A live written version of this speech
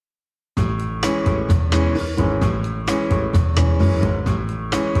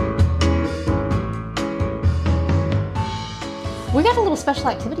little special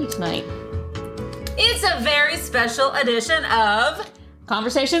activity tonight. It's a very special edition of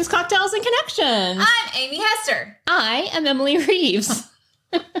Conversations, Cocktails, and Connections. I'm Amy Hester. I am Emily Reeves.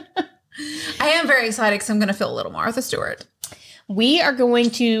 I am very excited because I'm going to feel a little Martha Stewart. We are going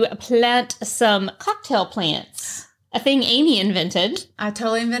to plant some cocktail plants. A thing Amy invented. I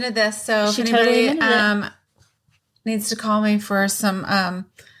totally invented this. So She if totally anybody invented needs to call me for some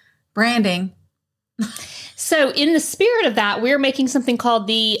branding. So in the spirit of that, we're making something called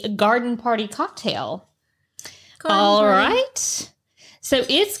the Garden Party Cocktail. All right. So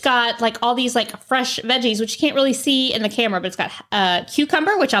it's got like all these like fresh veggies, which you can't really see in the camera, but it's got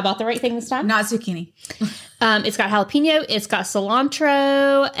cucumber, which I bought the right thing this time. Not zucchini. It's got jalapeno, it's got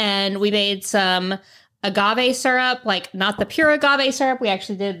cilantro, and we made some agave syrup, like not the pure agave syrup. We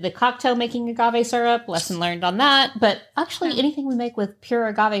actually did the cocktail making agave syrup. Lesson learned on that. But actually anything we make with pure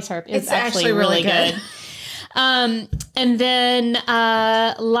agave syrup is actually really good. And then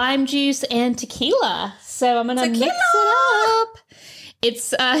lime juice and tequila. So I'm gonna mix it up.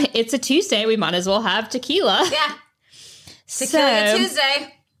 It's a Tuesday. We might as well have tequila. Yeah. Tequila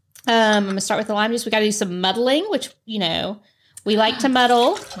Tuesday. I'm gonna start with the lime juice. We got to do some muddling, which we like to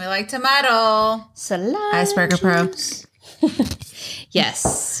muddle. We like to muddle. So lime Icebreaker juice. Pro.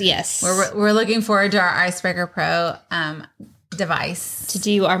 Yes. We're looking forward to our Icebreaker Pro device to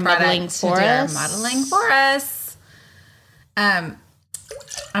do our muddling for us.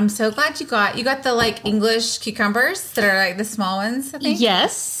 I'm so glad you got the like English cucumbers that are like the small ones, I think.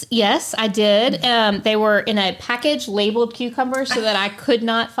 Yes, I did. They were in a package labeled cucumber so that I could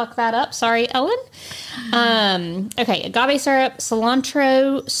not fuck that up. Sorry, Ellen. Okay, agave syrup,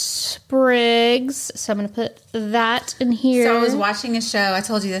 cilantro sprigs. So I'm going to put that in here. So I was watching a show, I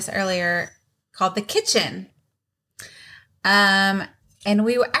told you this earlier, called The Kitchen. And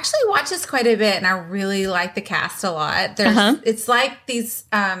we actually watch this quite a bit, and I really like the cast a lot. It's like these,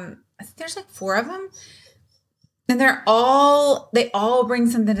 I think there's like 4 of them, and they all bring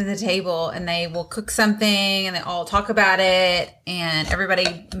something to the table, and they will cook something, and they all talk about it, and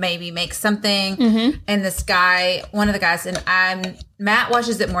everybody maybe makes something. Mm-hmm. And this guy, one of the guys, and Matt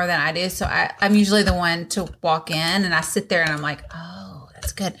watches it more than I do, so I'm usually the one to walk in, and I sit there, and I'm like, oh,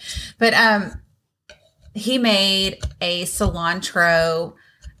 that's good. But, he made a cilantro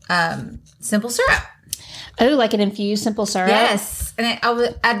simple syrup. Oh, like an infused simple syrup? Yes. And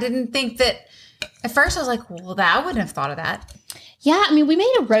I didn't think that, at first I was like, well, I wouldn't have thought of that. Yeah, I mean, we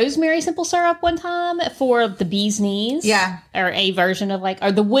made a rosemary simple syrup one time for the bee's knees. Yeah. Or a version of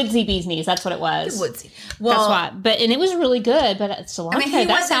or the woodsy bee's knees. That's what it was. The woodsy. Well, that's why. And it was really good, but cilantro,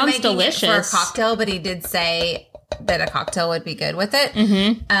 that sounds delicious. It for a cocktail, but he did say that a cocktail would be good with it.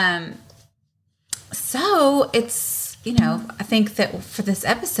 Mm-hmm. So it's, I think that for this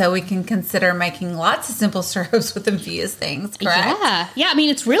episode, we can consider making lots of simple syrups with infused things, correct? Yeah. I mean,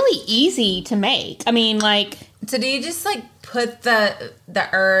 it's really easy to make. I mean, So do you just put the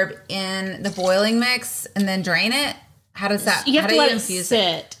herb in the boiling mix and then drain it? How does that, you have to let it infuse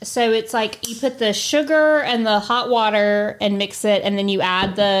sit. So it's you put the sugar and the hot water and mix it, and then you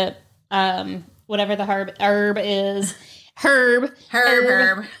add the, whatever the herb is. Herb,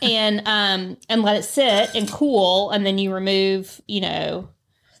 and let it sit and cool, and then you remove, the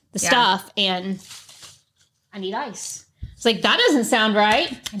stuff, and I need ice. It's that doesn't sound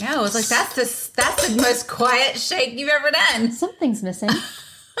right. I know. It's that's the most quiet shake you've ever done. Something's missing.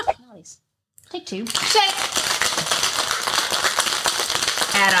 Nice. Take 2. Shake.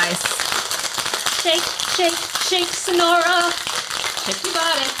 Add ice. Shake, Sonora. Shake your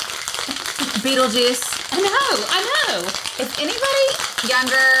body. Beetlejuice. I know. If anybody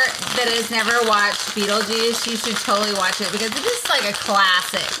younger that has never watched Beetlejuice, you should totally watch it because it is a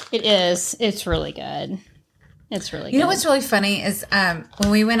classic. It is. It's really good. You know what's really funny is when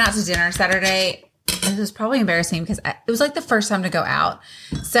we went out to dinner Saturday, it was probably embarrassing because it was the first time to go out.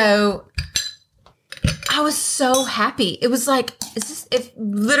 So I was so happy. It was it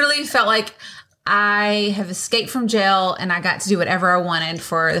literally felt like I have escaped from jail and I got to do whatever I wanted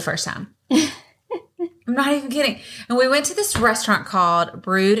for the first time. I'm not even kidding. And we went to this restaurant called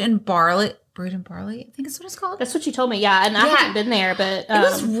Brewed and Barley. I think is what it's called. That's what you told me. Yeah. And I haven't been there, but it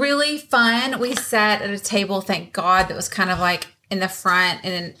was really fun. We sat at a table, thank God, that was kind of in the front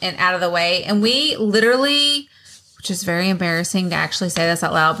and out of the way. And we literally, which is very embarrassing to actually say this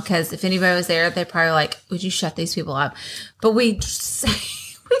out loud because if anybody was there, they'd probably would you shut these people up? But we sang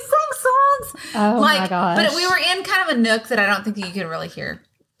songs. Oh my gosh. But we were in kind of a nook that I don't think you could really hear.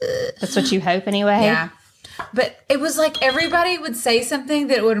 That's what you hope anyway. Yeah. But it was everybody would say something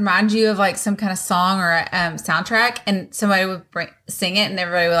that would remind you of some kind of song or a soundtrack, and somebody would sing it, and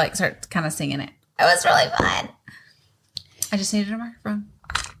everybody would start kind of singing it. It was really fun. I just needed a microphone.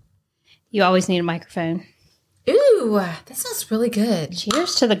 You always need a microphone. Ooh, that smells really good.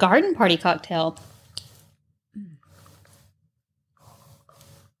 Cheers to the garden party cocktail.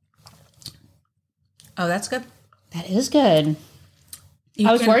 Oh, that's good. That is good.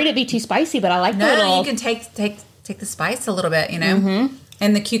 I was worried it'd be too spicy, but I like the little... No, you can take the spice a little bit, you know? Mm-hmm.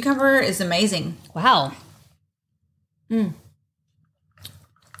 And the cucumber is amazing. Wow. Good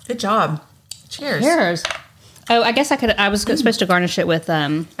job. Cheers. Cheers. Oh, I guess I was supposed to garnish it with...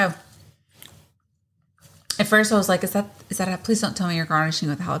 Oh. At first I was like, is that please don't tell me you're garnishing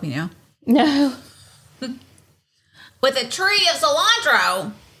with jalapeno. No. With a tree of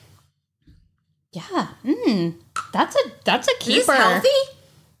cilantro. Yeah. That's a keeper. Is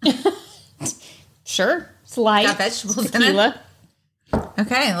this healthy? Sure. It's light. Got vegetables tequila. in it.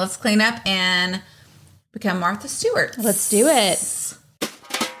 Okay, let's clean up and become Martha Stewart. Let's do it.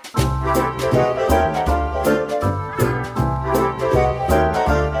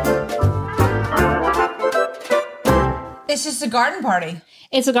 It's just a garden party.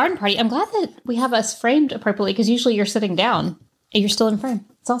 It's a garden party. I'm glad that we have us framed appropriately because usually you're sitting down and you're still in frame.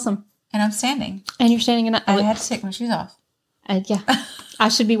 It's awesome. And I'm standing. And you're standing in. I had to take my shoes off. Yeah. I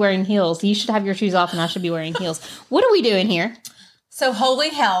should be wearing heels. You should have your shoes off and I should be wearing heels. What are we doing here? So holy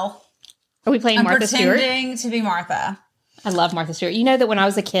hell. Are we playing Martha Stewart? I'm pretending to be Martha. I love Martha Stewart. You know that when I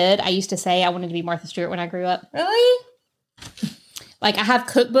was a kid, I used to say I wanted to be Martha Stewart when I grew up. Really? Like, I have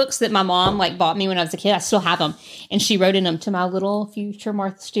cookbooks that my mom, bought me when I was a kid. I still have them. And she wrote in them to my little future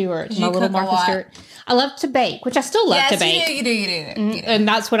Martha Stewart. My little Martha Stewart. I love to bake, which I still love to bake. You do. And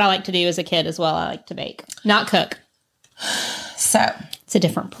that's what I like to do as a kid as well. I like to bake. Not cook. So. It's a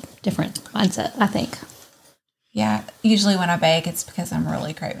different mindset, I think. Yeah. Usually when I bake, it's because I'm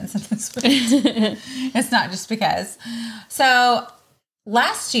really craving something sweet. It's not just because. So,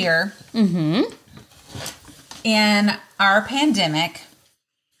 last year... in our pandemic,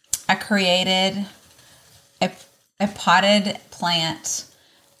 I created a potted plant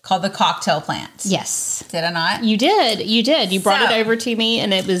called the cocktail plant. Yes. Did I not? You did. You brought it over to me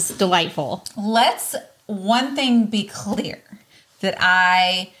and it was delightful. Let's one thing be clear, that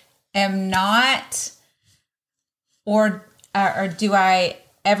I am not, or do I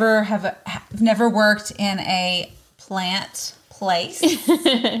ever have never worked in a plant place.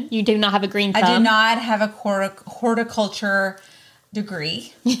 You do not have a green thumb? I do not have a horticulture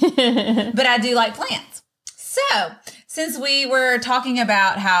degree, but I do like plants. So, since we were talking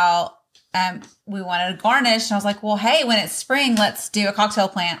about how we wanted to garnish, and I was like, well, hey, when it's spring, let's do a cocktail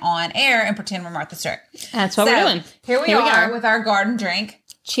plant on air and pretend we're Martha Stewart. That's what we're doing. Here we are with our garden drink.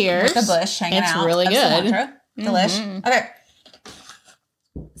 Cheers. With the bush hanging out. It's really good. Cilantro. Delish. Okay.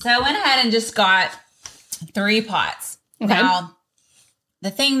 So I went ahead and just got 3 pots. Okay. Now,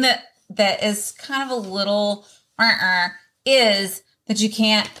 the thing that is kind of a little is that you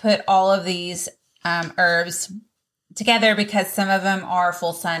can't put all of these herbs together because some of them are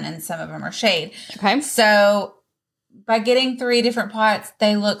full sun and some of them are shade. Okay. So by getting 3 different pots,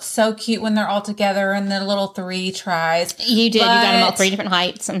 they look so cute when they're all together in the little 3 tries. You did. You got them all 3 different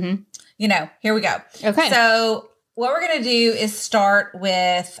heights. Mm-hmm. You know, here we go. Okay. So what we're going to do is start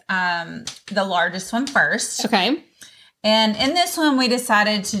with the largest one first. Okay. And in this one, we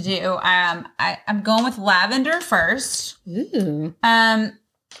decided to do, I'm going with lavender first. Ooh.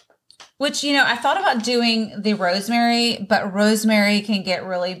 Which, you know, I thought about doing the rosemary, but rosemary can get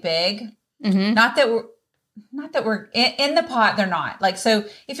really big. Mm-hmm. Not that we're in the pot, they're not. Like, so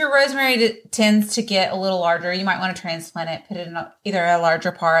if your rosemary tends to get a little larger, you might want to transplant it, put it in either a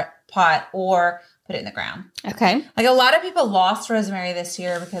larger pot or put it in the ground. Okay. Like, a lot of people lost rosemary this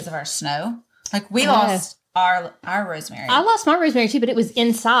year because of our snow. Like, we lost our rosemary. I lost my rosemary too, but it was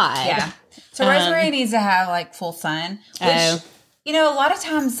inside. Yeah. So rosemary needs to have like full sun. Which, you know, a lot of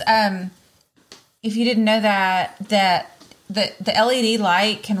times, if you didn't know that the LED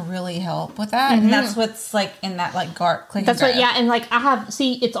light can really help with that. Mm-hmm. And that's what's like in that like click. That's what, yeah. And like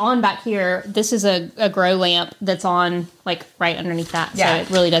it's on back here. This is a grow lamp that's on like right underneath that. Yeah. So it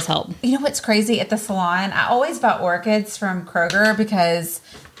really does help. You know what's crazy at the salon? I always buy orchids from Kroger because,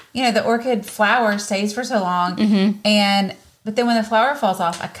 you know, the orchid flower stays for so long. Mm-hmm. But then when the flower falls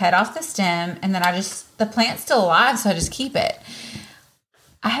off, I cut off the stem and then the plant's still alive. So I just keep it.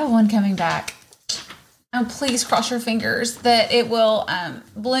 I have one coming back. Oh, please cross your fingers that it will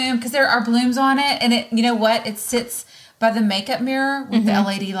bloom because there are blooms on it. And you know what? It sits by the makeup mirror with the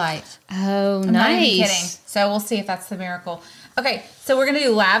LED light. Oh, I'm not even kidding. So we'll see if that's the miracle. Okay, so we're going to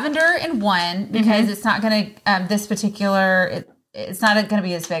do lavender in one because it's not going to, this particular, it's not going to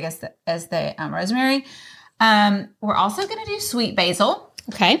be as big as the rosemary. We're also going to do sweet basil.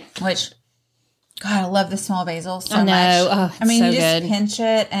 Okay. Which God, I love the small basil so I know. much. Oh, I mean, so you just good. pinch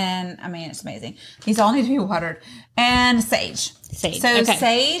it, and I mean, it's amazing. These all need to be watered. And sage. Sage. So Okay.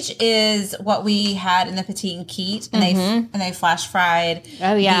 sage is what we had in the Petite and Quitte, and they flash fried.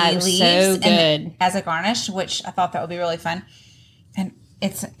 Oh, yeah, the it was leaves so good. and as a garnish, which I thought that would be really fun. And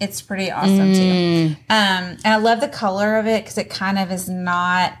it's pretty awesome too. And I love the color of it because it kind of is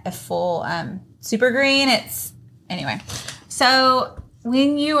not a full super green. It's anyway. So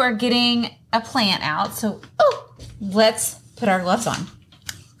when you are getting a plant out, let's put our gloves on.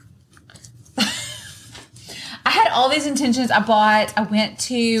 I had all these intentions. I went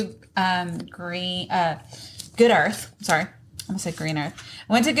to Good Earth. Sorry, I almost said Green Earth.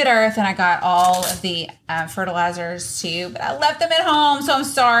 I went to Good Earth and I got all of the fertilizers too, but I left them at home, so I'm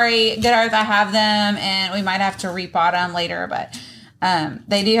sorry. Good Earth, I have them, and we might have to repot them later, but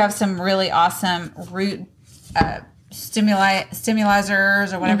they do have some really awesome root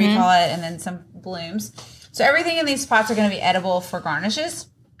stimulizers or whatever you call it, and then some blooms. So everything in these pots are going to be edible for garnishes.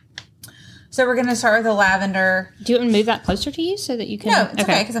 So we're going to start with the lavender. Do you want me to move that closer to you so that you can? No, it's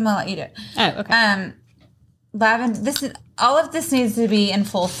okay because I'm going to let you do it. Oh, okay. Lavender. All of this needs to be in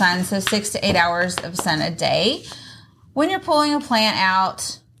full sun, so 6 to 8 hours of sun a day. When you're pulling a plant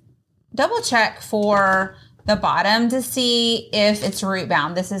out, double check for the bottom to see if it's root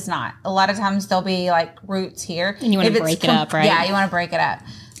bound. This is not. A lot of times there'll be like roots here. And you want to break it up, right? Yeah, you want to break it up.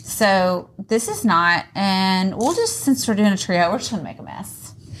 So this is not, and we'll just, since we're doing a trio, we're just going to make a mess.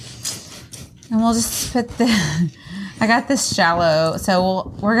 And we'll just put I got this shallow,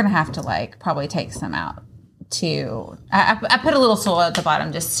 so we're going to have to like probably take some out too. I put a little soil at the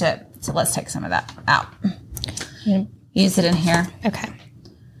bottom just so let's take some of that out. Yeah. Use it in here. Okay.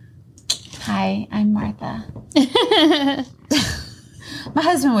 Hi, I'm Martha. My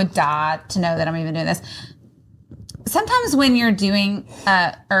husband would die to know that I'm even doing this. Sometimes when you're doing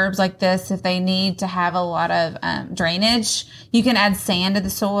herbs like this, if they need to have a lot of drainage, you can add sand to the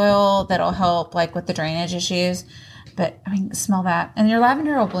soil. That'll help like with the drainage issues. But I mean, smell that. And your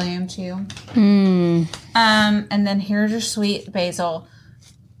lavender will bloom too. And then here's your sweet basil.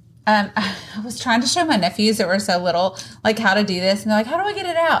 I was trying to show my nephews that were so little, like how to do this. And they're like, how do I get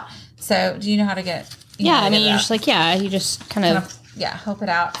it out? So do you know how to get it? Yeah, I mean, you're just like, you just kind of help it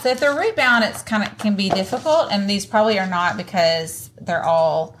out. So if they're root bound, it's can be difficult, and these probably are not because they're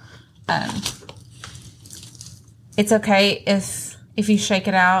all. It's okay if you shake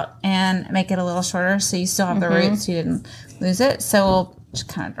it out and make it a little shorter, so you still have the roots, you didn't lose it. So we'll just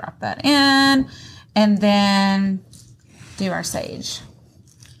kind of drop that in, and then do our sage.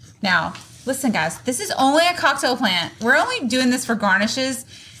 Now, listen, guys, this is only a cocktail plant. We're only doing this for garnishes.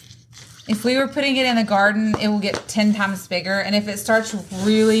 If we were putting it in the garden, it will get 10 times bigger. And if it starts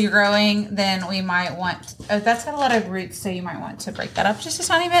really growing, then we might want... Oh, that's got a lot of roots, so you might want to break that up just a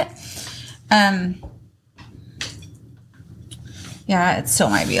tiny bit. Yeah, it still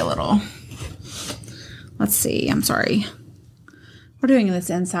might be a little... Let's see. I'm sorry. We're doing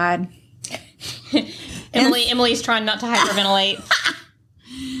this inside. Emily's trying not to hyperventilate.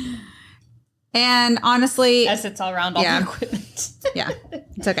 And honestly... As it's all around all the equipment. Yeah,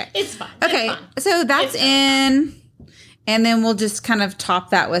 it's okay. It's fine. Okay, it's fine. So that's in, and then we'll just kind of top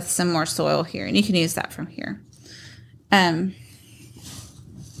that with some more soil here, and you can use that from here.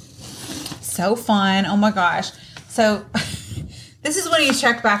 So fun! Oh my gosh! So this is when you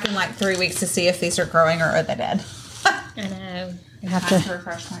check back in like 3 weeks to see if these are growing or are they dead. I know. You have to to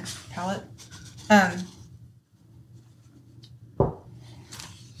refresh my palette.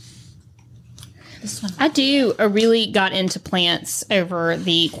 This one. I really got into plants over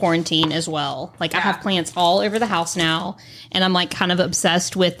the quarantine as well. Like I have plants all over the house now, and I'm like kind of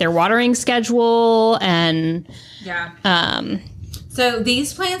obsessed with their watering schedule and so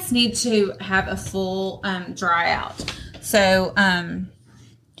these plants need to have a full dry out. So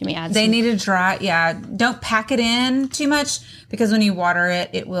they need to dry. Yeah, don't pack it in too much because when you water it,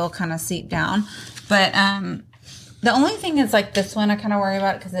 it will kind of seep down. But the only thing is like this one, I kind of worry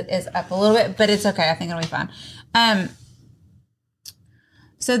about it because it is up a little bit, but it's okay. I think it'll be fine.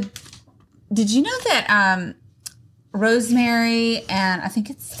 So did you know that rosemary and I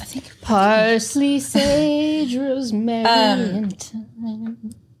think parsley, sage, rosemary, and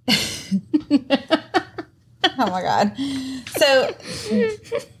thyme. Oh my God. So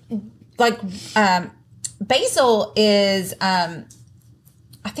like basil is I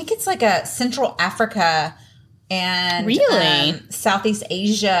think it's like a Central Africa and Southeast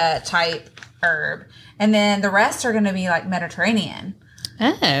Asia type herb. And then the rest are going to be like Mediterranean.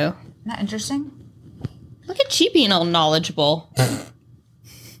 Oh. Isn't that interesting? Look at you being all knowledgeable.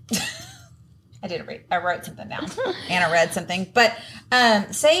 I wrote something down and I read something. But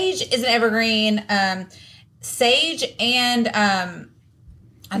sage is an evergreen. Sage and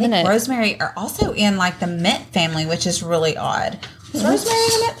I think rosemary are also in like the mint family, which is really odd. Is rosemary in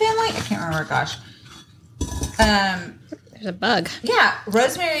the mint family? I can't remember. Gosh. There's a bug. Yeah,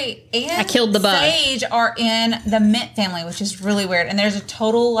 rosemary and I killed the bug. Sage are in the mint family, which is really weird. And there's a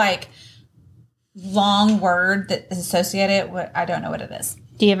total like long word that is associated with, I don't know what it is.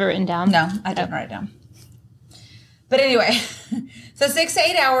 Do you have it written down? No, I didn't write it down. But anyway, so 6 to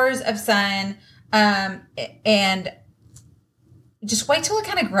 8 hours of sun, and just wait till it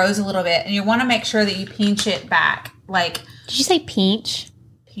kind of grows a little bit, and you want to make sure that you pinch it back. Like, did you say pinch?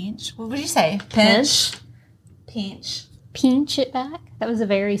 Pinch? What would you say? Pinch. Pinch. Pinch it back? That was a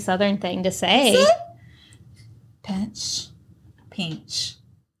very southern thing to say. Is it? Pinch. Pinch.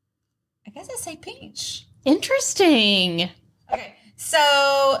 I guess I say pinch. Interesting. Okay.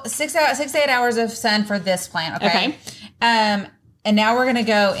 So 6 to 8 hours of sun for this plant. Okay. And now we're going to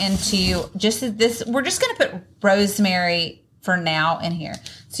go into just this. We're just going to put rosemary for now in here.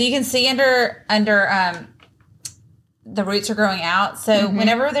 So you can see under the roots are growing out. So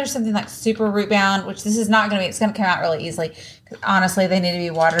whenever there's something like super root bound, which this is not going to be, it's going to come out really easily. Honestly, they need to be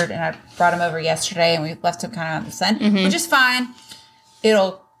watered, and I brought them over yesterday, and we left them kind of out in the sun, which is fine.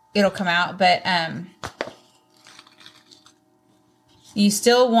 It'll come out, but you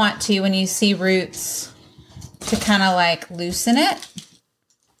still want to, when you see roots, to kind of like loosen it.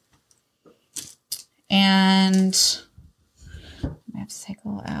 And I have to take a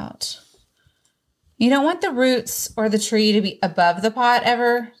little out. You don't want the roots or the tree to be above the pot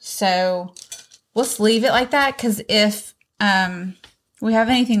ever. So let's leave it like that, because if we have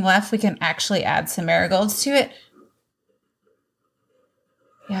anything left, we can actually add some marigolds to it.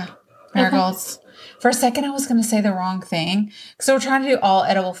 Yeah, marigolds. Okay. For a second, I was going to say the wrong thing. So we're trying to do all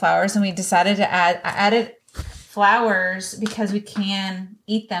edible flowers, and we decided to I added flowers because we can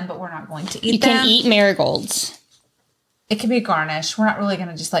eat them, but we're not going to eat them. You can eat marigolds. It can be a garnish. We're not really going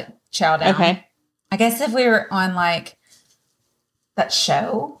to just like chow down. Okay. I guess if we were on like that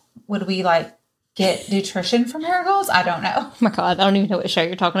show, would we like get nutrition from marigolds? I don't know. Oh my God. I don't even know what show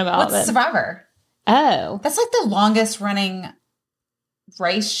you're talking about. What's Survivor? Oh. That's like the longest running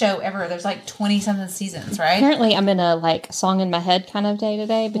race show ever. There's like 20 something seasons, right? Apparently I'm in a like song in my head kind of day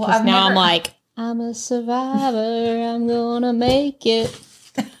today, because I'm like, I'm a survivor. I'm going to make it.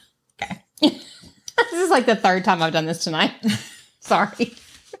 Okay. This is like the third time I've done this tonight. Sorry.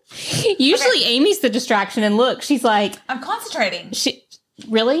 Usually Amy's the distraction, and look, she's like, I'm concentrating.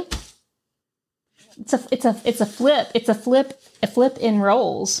 Really? It's a flip. It's a flip in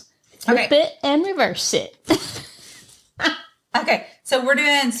rolls. Flip it and reverse it. Okay, so we're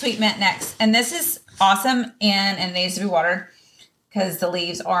doing sweet mint next, and this is awesome, and it needs to be watered because the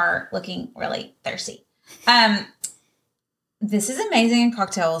leaves are looking really thirsty. This is amazing in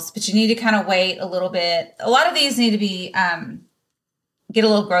cocktails, but you need to kind of wait a little bit. A lot of these need to be get a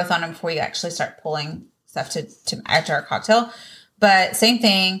little growth on them before you actually start pulling stuff to add to our cocktail. But same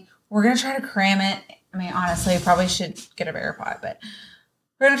thing, we're going to try to cram it. I mean, honestly, probably should get a bigger pot, but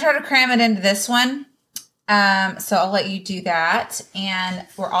we're going to try to cram it into this one. So I'll let you do that. And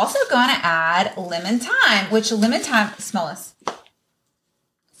we're also going to add lemon thyme, which lemon thyme, smell this.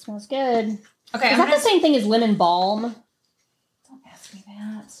 Smells good. Okay. Is that the same thing as lemon balm? Don't ask me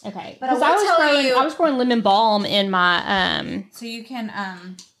that. Okay. Because I was growing lemon balm in my, so you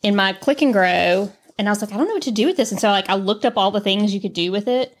can, in my Click and Grow. And I was like, I don't know what to do with this. And so like, I looked up all the things you could do with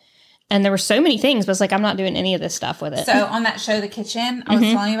it. And there were so many things, but it's like, I'm not doing any of this stuff with it. So on that show, The Kitchen, I was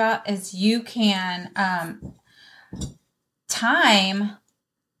telling you about, is you can, thyme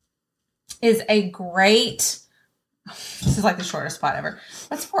is a great, this is like the shortest spot ever.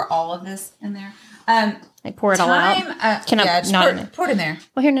 Let's pour all of this in there. I pour it all out. Can I pour it in there?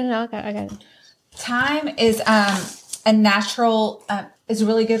 Well, here, no, I got it. Thyme is a natural, is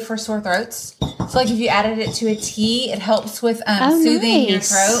really good for sore throats. So like if you added it to a tea, it helps with soothing your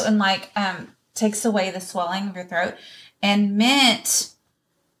throat and like takes away the swelling of your throat. And mint,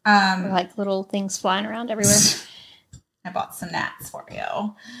 like little things flying around everywhere. I bought some gnats for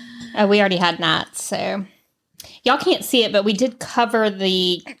you. Oh, we already had gnats, so y'all can't see it, but we did cover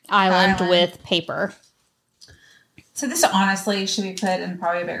the island with paper. So this honestly should be put in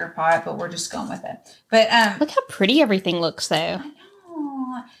probably a bigger pot, but we're just going with it. But look how pretty everything looks, though. I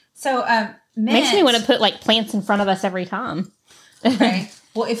know. So mint makes me want to put like plants in front of us every time. Okay.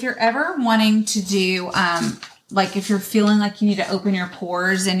 Well, if you're ever wanting to do like if you're feeling like you need to open your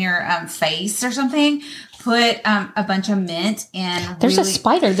pores in your face or something, put a bunch of mint and there's a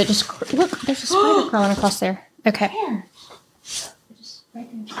spider that just look. There's a spider crawling across there. Okay. Here. Just right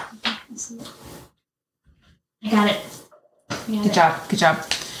there. I got it. Good job. Good job.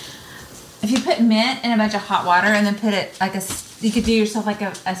 If you put mint in a bunch of hot water and then put it like you could do yourself like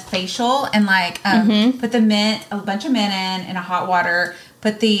a facial and like put the mint, a bunch of mint in a hot water,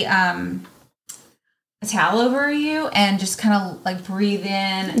 put the a towel over you and just kind of like breathe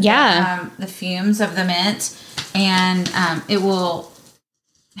in the fumes of the mint, and it will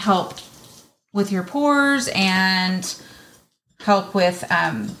help with your pores and help with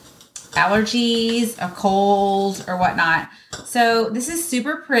allergies or colds or whatnot. So this is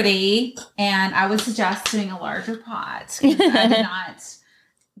super pretty, and I would suggest doing a larger pot because I did not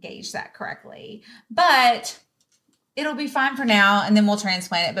gauge that correctly. But it'll be fine for now, and then we'll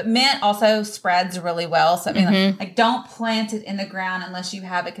transplant it. But mint also spreads really well. So I mean, like don't plant it in the ground unless you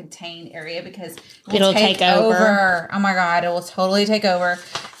have a contained area, because it'll take over. Oh my God, it will totally take over.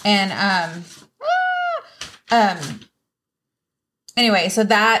 And anyway, so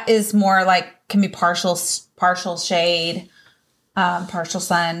that is more like can be partial shade, partial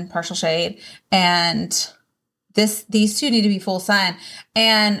sun, partial shade, and these two need to be full sun.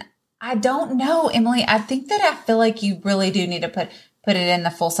 And I don't know, Emily. I think that I feel like you really do need to put it in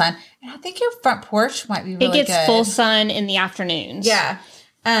the full sun, and I think your front porch might be really good. It gets full sun in the afternoons. Yeah,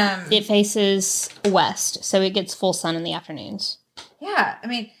 it faces west, so it gets full sun in the afternoons. Yeah, I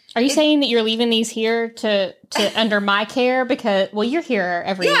mean. Are you saying that you're leaving these here to under my care? Because, well, you're here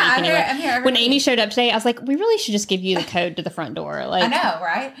every week anyway. I'm here every when week. Amy showed up today, I was like, we really should just give you the code to the front door. Like, I know,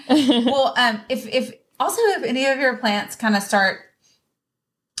 right? Well, if any of your plants kind of start,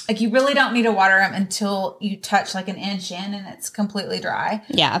 like you really don't need to water them until you touch like an inch in and it's completely dry.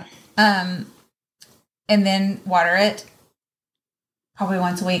 Yeah. And then water it probably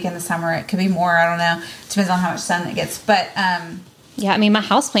once a week in the summer. It could be more. I don't know. Depends on how much sun it gets. But, yeah, I mean, my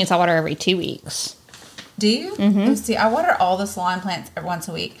houseplants I water every 2 weeks. do you? Mm-hmm. See, I water all the salon plants once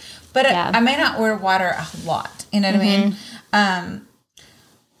a week, but I may not water a lot. You know what I mean?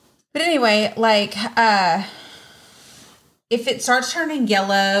 But anyway, like, if it starts turning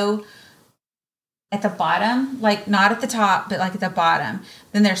yellow at the bottom, like not at the top, but like at the bottom,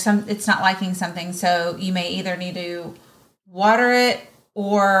 then it's not liking something. So you may either need to water it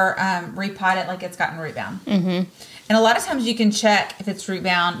or repot it like it's gotten root bound. Mm-hmm. And a lot of times you can check if it's root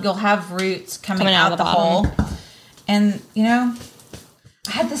bound. You'll have roots coming out the hole. And, you know,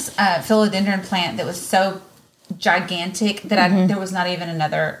 I had this philodendron plant that was so gigantic that there was not even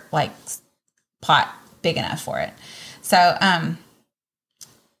another, like, pot big enough for it. So,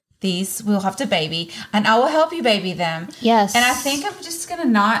 these we'll have to baby. And I will help you baby them. Yes. And I think I'm just going to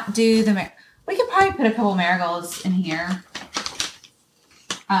not do the... we could probably put a couple marigolds in here.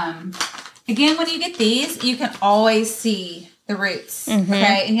 Again, when you get these, you can always see the roots,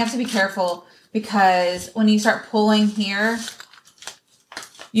 okay? And you have to be careful because when you start pulling here,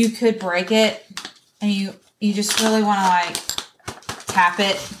 you could break it, and you just really want to like tap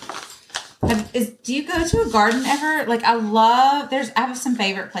it. Do you go to a garden ever? Like I have some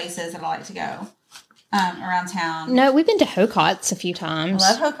favorite places that I like to go around town. No, we've been to Hocot's a few times.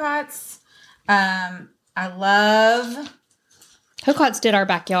 I love Hocot's. I love Hocot's did our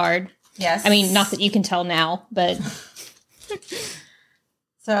backyard. Yes. I mean, not that you can tell now, but...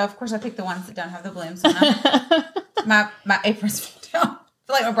 So, of course, I picked the ones that don't have the blooms on them. my apron's fell down. I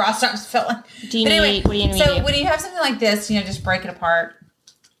feel like my bra strap's falling. What do you need me to do? When you have something like this, just break it apart.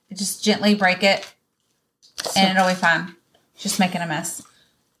 Just gently break it, and it'll be fine. Just making a mess.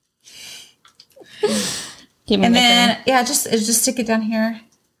 And then, just stick it down here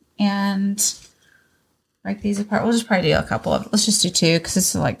and... break these apart. We'll just probably do a couple of... let's just do 2 because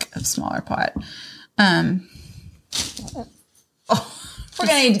this is like a smaller pot. We're going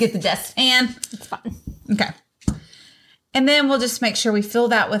to need to get the desk fan. It's fine. Okay. And then we'll just make sure we fill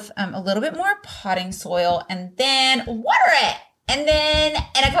that with a little bit more potting soil and then water it. And then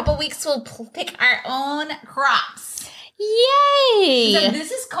in a couple weeks, we'll pick our own crops. Yay! So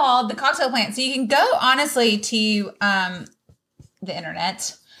this is called the cocktail plant. So you can go, honestly, to the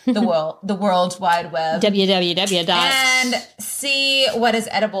internet... the world wide web, www. and see what is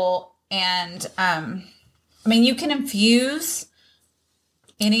edible. And I mean, you can infuse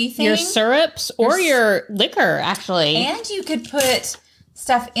anything, your syrups or your liquor, actually, and you could put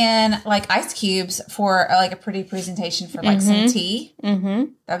stuff in like ice cubes for like a pretty presentation for like some tea.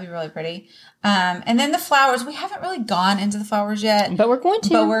 That'd be really pretty. And then the flowers. We haven't really gone into the flowers yet, but we're going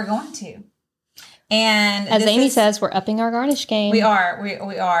to. And as Amy says, we're upping our garnish game. We are.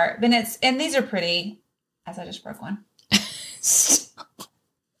 We are. And these are pretty. As I just broke one.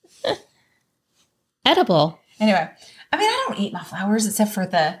 Edible. Anyway, I mean, I don't eat my flowers except for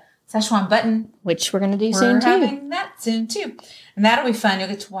the Szechuan button. Which we're going to do soon, too. We're having that soon, too. And that'll be fun. You'll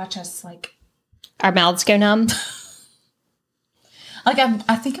get to watch us like our mouths go numb. Like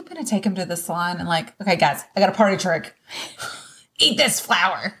I think I'm going to take him to the salon and like, okay, guys, I got a party trick. Eat this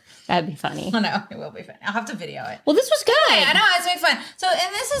flower. That'd be funny. I know it will be fun. I'll have to video it. Well, this was good. Yeah, I know it's gonna be fun. So,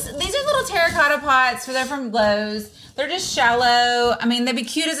 and these are little terracotta pots. So they're from Lowe's. They're just shallow. I mean, they'd be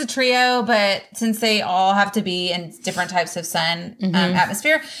cute as a trio, but since they all have to be in different types of sun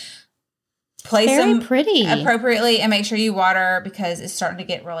atmosphere, place them pretty appropriately and make sure you water because it's starting to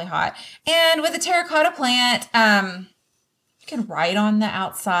get really hot. And with a terracotta plant, you can write on the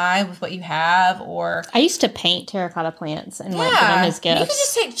outside with what you have, or I used to paint terracotta plants and like give them as gifts. You could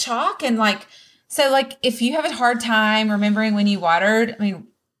just take chalk and like if you have a hard time remembering when you watered, I mean,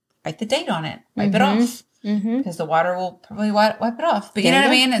 write the date on it, wipe it off because the water will probably wipe it off. But you know what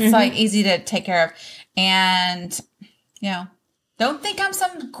I mean? It's like easy to take care of, and don't think I'm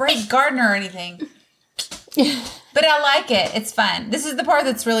some great gardener or anything. But I like it. It's fun. This is the part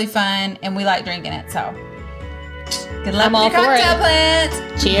that's really fun, and we like drinking it. So. Good luck with your cocktail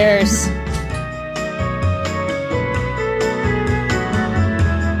plants. Cheers.